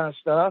that kind of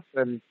stuff,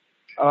 and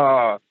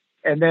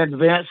then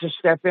Vince will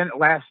step in at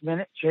last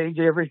minute, change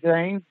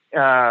everything.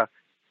 But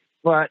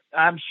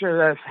I'm sure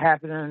that's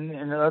happening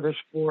in other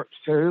sports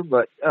too.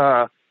 But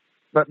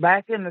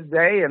back in the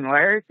day, and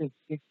Larry could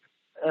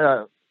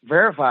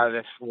verify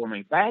this for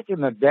me. Back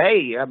in the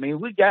day, I mean,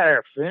 we got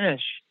our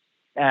finish.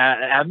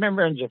 I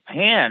remember in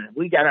Japan,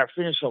 we got our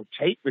finish on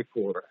tape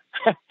recorder.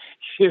 And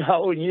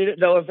you didn't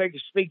know if they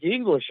could speak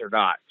English or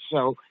not.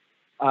 So.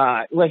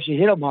 Unless you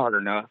hit them hard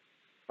enough,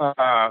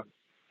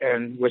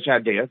 and which I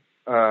did.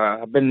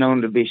 I've been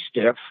known to be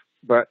stiff,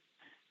 but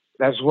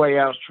that's the way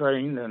I was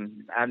trained,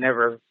 and I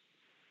never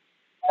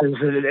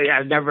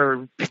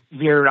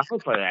veered off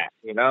of that,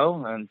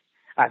 And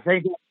I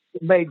think what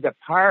made the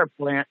power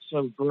plant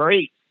so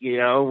great,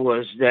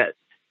 was that,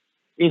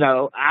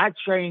 I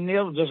trained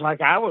them just like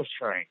I was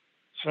trained.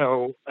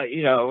 So,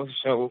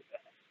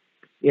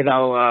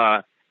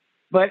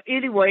 but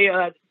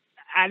anyway,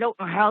 I don't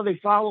know how they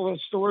follow the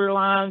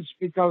storylines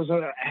because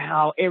of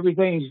how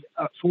everything's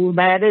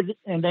formatted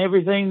and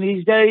everything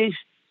these days.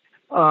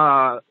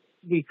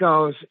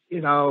 Because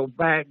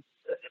back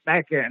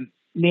in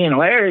me and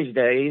Larry's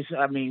days,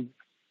 I mean,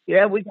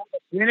 yeah, we got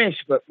it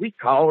finished, but we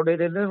called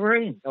it in the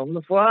ring on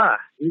the fly.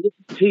 We did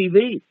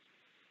TV.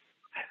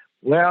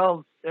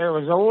 Well, there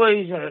was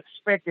always a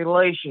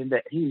speculation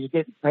that he was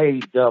getting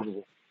paid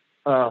double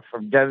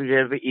from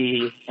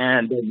WWE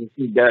and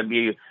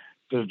WCW.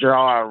 To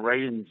draw our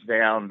ratings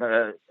down,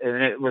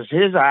 and it was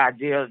his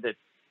idea to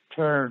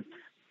turn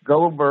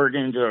Goldberg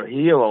into a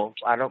heel.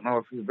 I don't know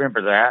if you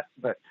remember that,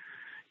 but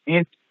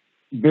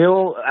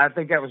Bill, I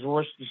think that was the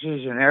worst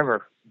decision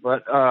ever.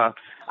 But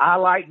I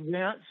like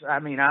Vince. I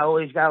mean, I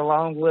always got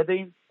along with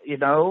him,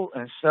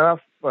 and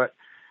stuff. But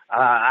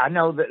I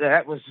know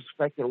that was the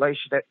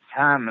speculation at the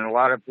time, and a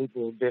lot of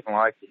people didn't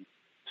like him.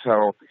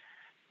 So,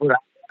 but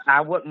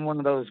I wasn't one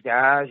of those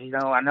guys.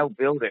 I know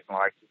Bill didn't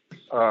like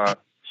him.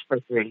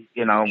 Especially,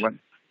 when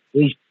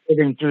he's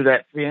sitting through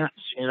that fence,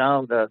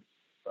 the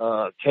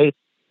case,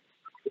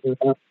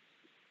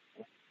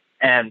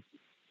 and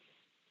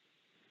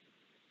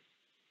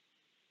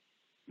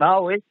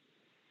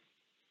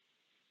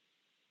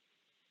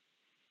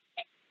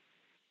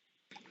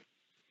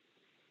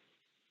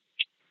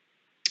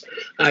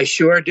I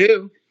sure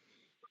do.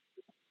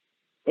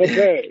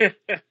 Okay.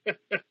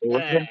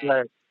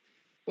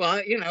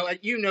 Well,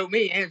 you know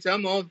me, and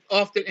I'm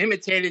often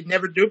imitated,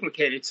 never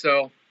duplicated.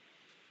 So,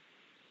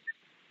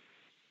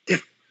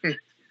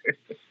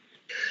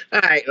 all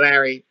right,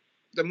 Larry.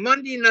 The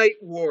Monday Night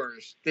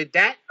Wars, did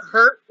that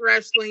hurt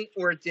wrestling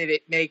or did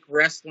it make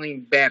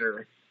wrestling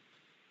better?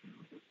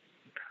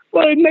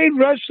 Well, it made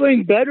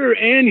wrestling better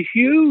and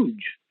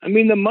huge. I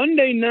mean, the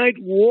Monday Night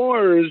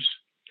Wars,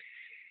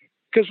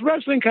 because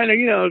wrestling kind of,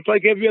 it's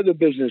like every other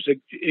business.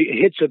 It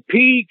hits a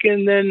peak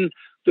and then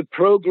the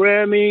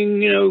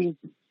programming,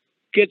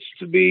 gets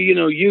to be,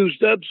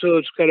 used up. So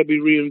it's got to be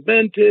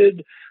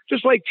reinvented.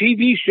 Just like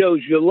TV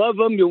shows, you love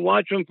them, you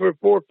watch them for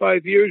 4 or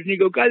 5 years and you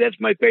go, God, that's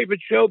my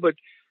favorite show. But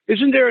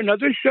isn't there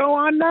another show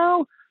on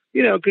now?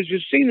 Because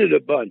you've seen it a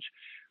bunch.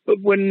 But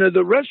when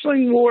the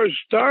wrestling wars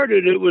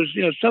started, it was,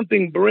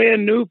 something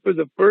brand new for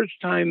the first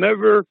time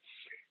ever.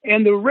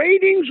 And the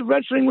ratings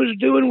wrestling was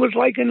doing was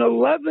like an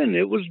 11.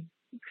 It was,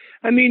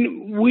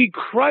 we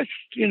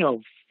crushed,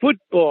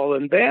 football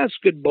and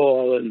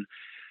basketball and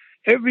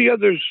every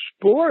other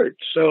sport.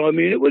 So,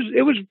 it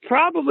was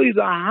probably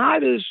the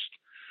hottest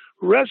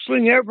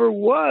wrestling ever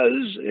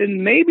was,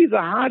 and maybe the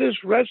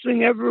hottest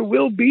wrestling ever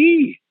will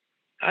be.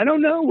 I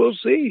don't know. We'll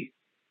see.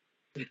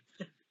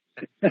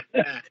 All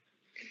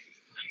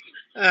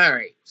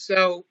right.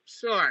 So,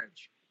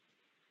 Sarge,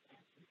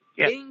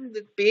 yeah.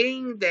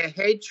 being the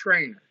head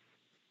trainer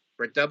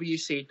for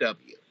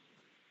WCW,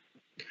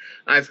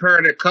 I've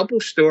heard a couple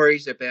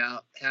stories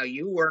about how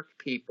you work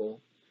people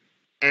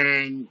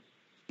and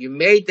you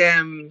made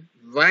them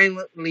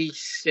violently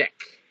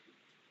sick.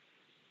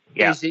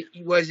 Yeah.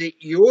 Was it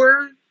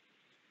your?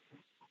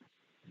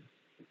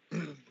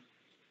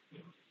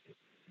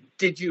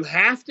 Did you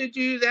have to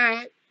do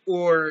that,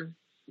 or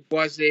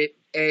was it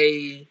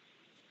a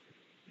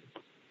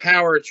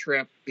power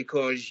trip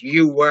because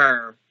you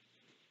were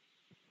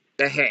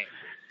the head?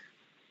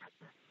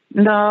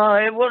 No,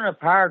 it wasn't a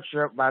power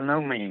trip by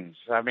no means.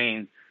 I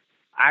mean,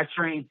 I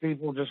trained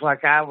people just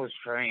like I was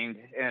trained,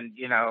 and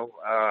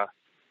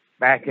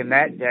back in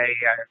that day,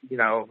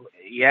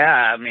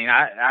 yeah. I mean,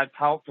 I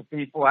talk to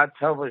people. I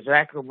tell them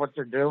exactly what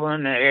they're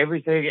doing,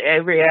 everything,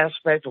 every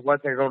aspect of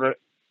what they're going to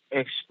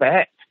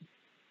expect.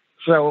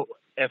 So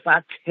if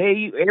I tell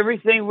you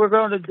everything we're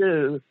going to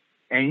do,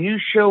 and you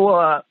show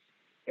up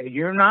and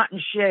you're not in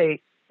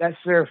shape, that's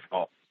their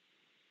fault.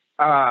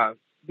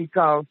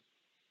 Because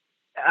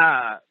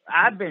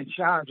I've been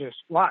challenged in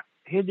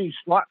Hindu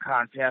squat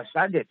contests.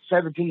 I did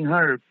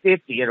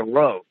 1,750 in a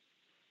row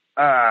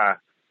by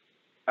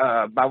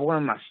one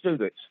of my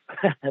students,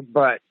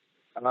 but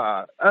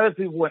other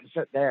people wouldn't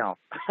sit down.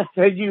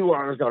 They knew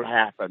what was going to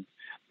happen.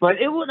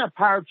 But it wasn't a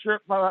power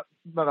trip by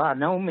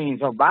no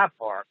means on my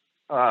part.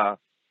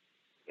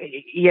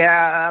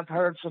 Yeah, I've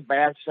heard some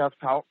bad stuff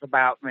talked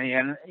about me,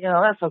 and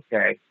that's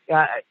okay.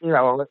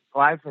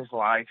 Life is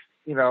life,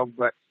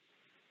 but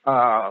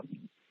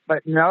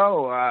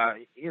no,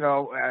 I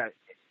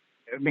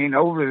mean,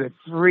 over the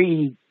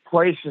 3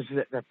 places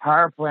that the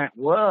power plant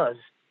was,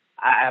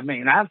 I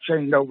mean, I've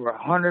trained over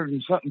 100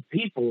 and something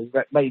people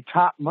that made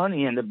top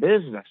money in the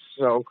business.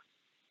 So,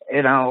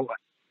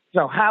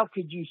 so how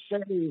could you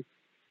say,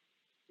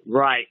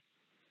 right?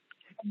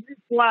 And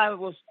that's why it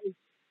was,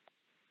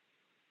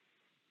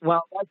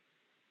 well,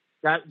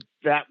 that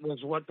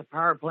was what the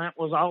power plant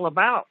was all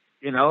about,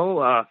 I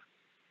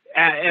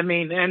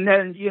mean, and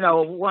then,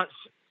 once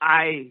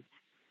I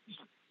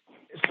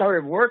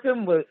started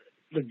working with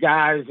the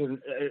guys,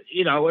 and and it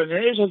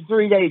was a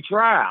 3-day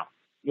trial.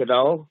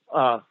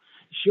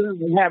 Sure,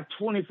 we have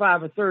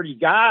 25 or 30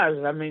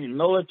 guys. I mean,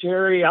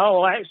 military,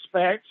 all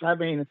aspects. I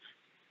mean,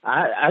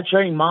 I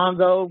trained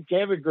Mongo,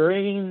 Kevin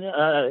Green,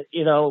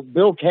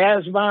 Bill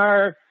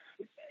Kazmaier,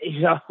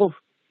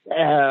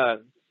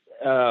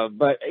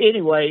 but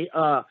anyway,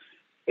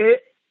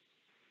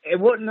 it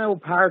wasn't no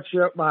power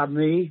trip by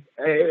me.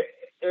 It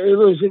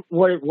was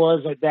what it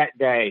was at that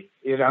day.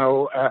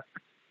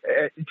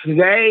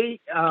 Today,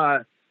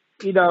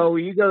 you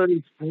go to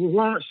these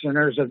performance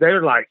centers and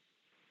they're like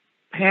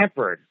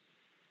pampered,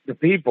 the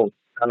people.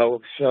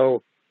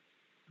 So,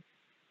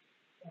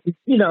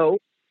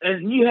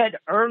 and you had to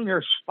earn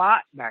your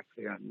spot back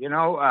then.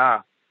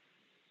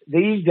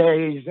 These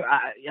days,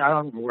 I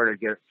don't know where to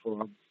get it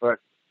from, but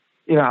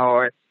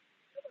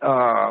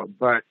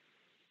but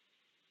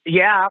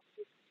yeah.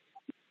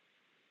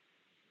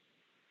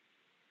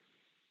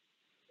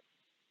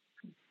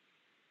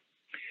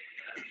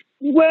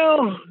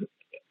 Well,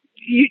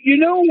 you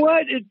know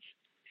what?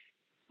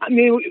 I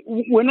mean,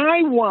 when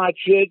I watch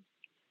it,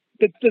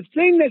 the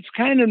thing that's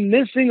kind of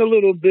missing a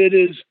little bit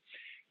is,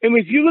 I mean,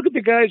 if you look at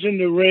the guys in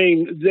the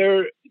ring,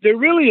 they're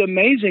really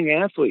amazing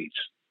athletes,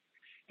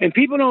 and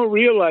people don't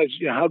realize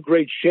how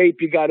great shape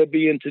you got to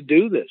be in to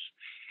do this.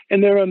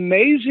 And they're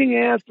amazing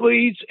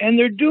athletes, and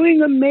they're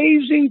doing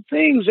amazing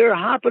things. They're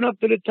hopping up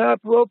to the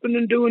top rope and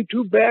then doing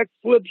 2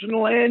 backflips and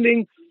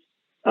landing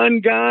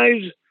on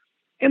guys.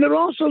 And they're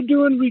also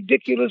doing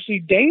ridiculously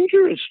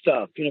dangerous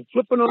stuff,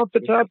 flipping off the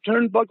top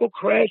turnbuckle,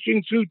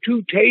 crashing through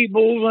 2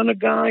 tables on a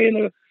guy,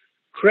 and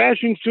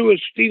crashing through a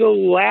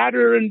steel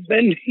ladder and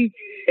bending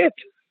it.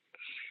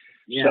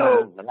 Yeah,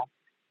 so,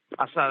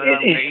 I saw that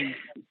on the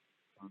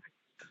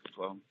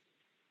well,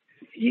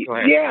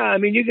 yeah, I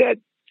mean,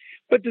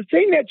 but the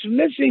thing that's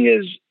missing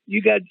is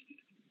you got,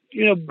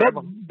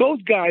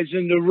 both guys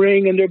in the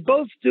ring, and they're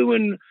both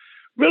doing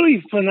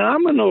really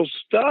phenomenal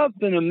stuff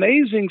and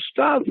amazing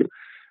stuff.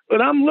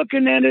 But I'm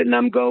looking at it and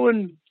I'm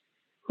going,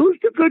 who's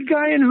the good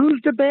guy and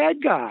who's the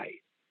bad guy?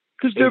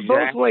 Because they're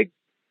both like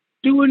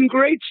doing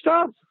great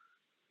stuff.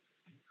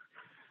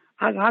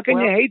 How can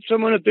you hate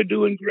someone if they're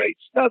doing great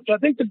stuff? So I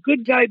think the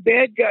good guy,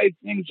 bad guy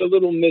thing's a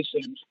little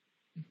missing.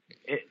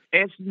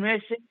 It's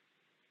missing.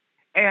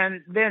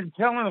 And then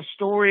telling a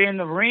story in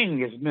the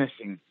ring is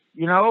missing,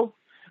 Well,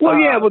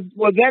 yeah.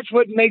 Well, that's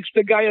what makes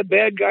the guy a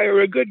bad guy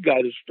or a good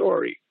guy, the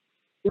story.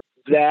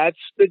 That's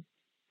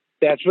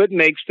what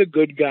makes the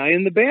good guy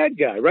and the bad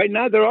guy. Right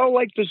now, they're all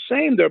like the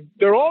same.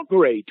 They're all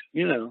great,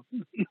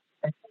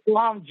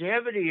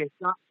 Longevity is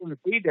not going to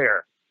be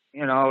there.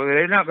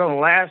 They're not going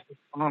to last as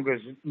long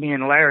as me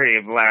and Larry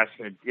have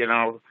lasted.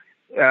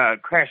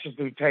 Crashing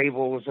through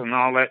tables and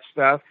all that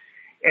stuff,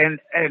 and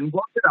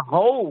what did a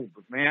hold,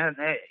 man?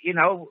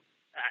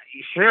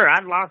 Sure,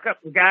 I'd lock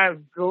up the guy,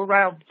 go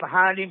around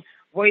behind him,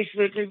 waist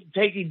it,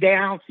 take him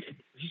down.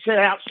 You sit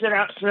out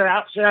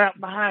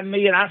behind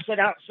me, and I sit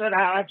out.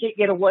 I can't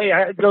get away.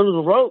 I go to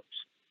the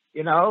ropes.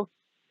 You tell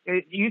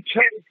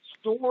the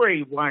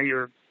story while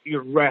you're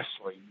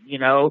wrestling.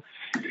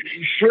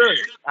 Sure,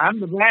 I'm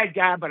the bad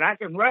guy, but I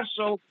can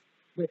wrestle.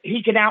 But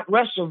he can out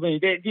wrestle me.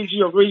 That gives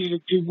you a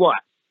reason to what?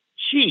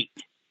 Cheat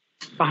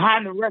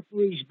behind the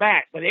referee's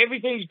back. But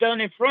everything's done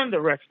in front of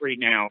the referee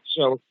now.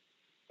 So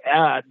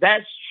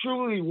that's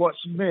truly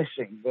what's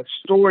missing, the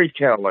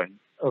storytelling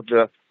of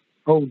the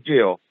whole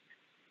deal.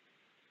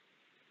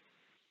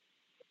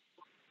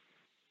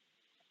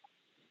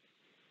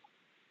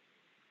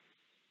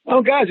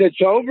 Oh, gosh,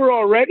 it's over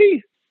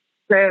already?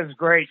 Sounds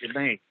great to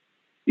me.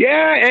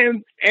 Yeah,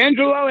 and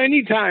Angelo,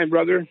 anytime,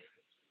 brother.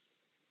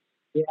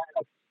 Yeah.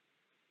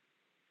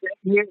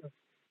 Yeah.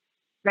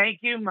 Thank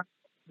you.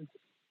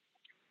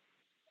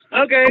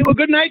 Okay, well,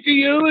 good night to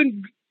you,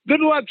 and good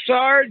luck,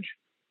 Sarge.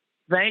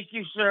 Thank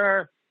you,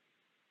 sir.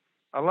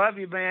 I love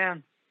you,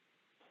 man.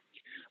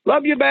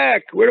 Love you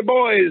back. We're the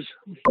boys.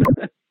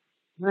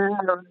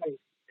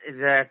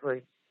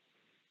 Exactly.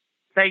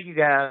 Thank you,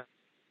 guys.